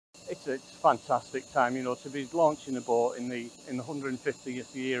it's a fantastic time, you know, to be launching a boat in the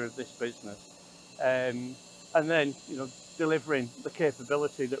 150th year of this business, and then, you know, delivering the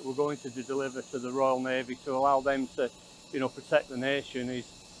capability that we're going to deliver to the Royal Navy to allow them to, you know, protect the nation is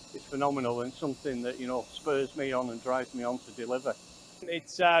phenomenal, and something that, you know, spurs me on and drives me on to deliver.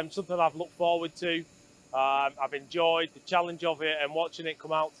 It's something I've looked forward to. I've enjoyed the challenge of it and watching it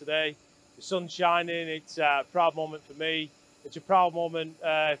come out today. The sun's shining. It's a proud moment for me. It's a proud moment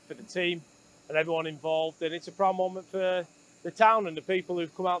for the team and everyone involved, and it's a proud moment for the town and the people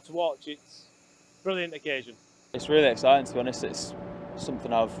who've come out to watch. It's a brilliant occasion. It's really exciting, to be honest. It's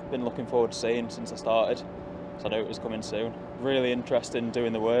something I've been looking forward to seeing since I started, so I knew it was coming soon. Really interested in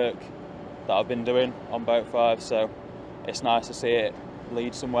doing the work that I've been doing on Boat 5, so it's nice to see it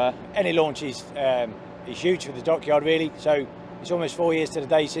lead somewhere. Any launch is huge for the dockyard, really. So it's almost 4 years to the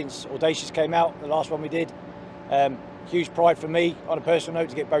day since Audacious came out, the last one we did. Huge pride for me, on a personal note,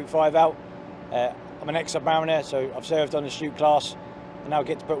 to get Boat 5 out. I'm an ex-submariner, so I've served on the Astute class, and now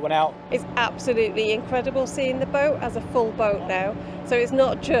get to put one out. It's absolutely incredible seeing the boat as a full boat now. So it's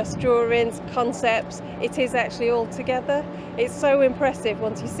not just drawings, concepts, it is actually all together. It's so impressive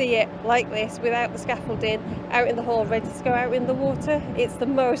once you see it like this, without the scaffolding, out in the hall, ready to go out in the water. It's the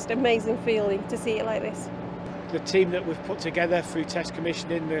most amazing feeling to see it like this. The team that we've put together through test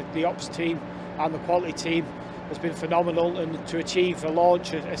commissioning, the ops team and the quality team, has been phenomenal, and to achieve a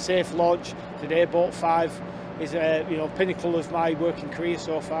launch, a safe launch today, Boat 5, is a pinnacle of my working career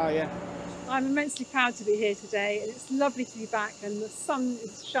so far. Yeah, I'm immensely proud to be here today, and it's lovely to be back, and the sun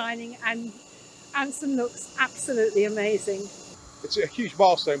is shining and Anson looks absolutely amazing. It's a huge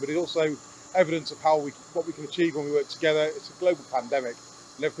milestone, but it's also evidence of what we can achieve when we work together. It's a global pandemic,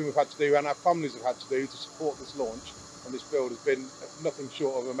 and everything we've had to do and our families have had to do to support this launch and this build has been nothing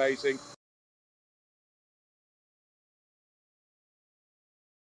short of amazing.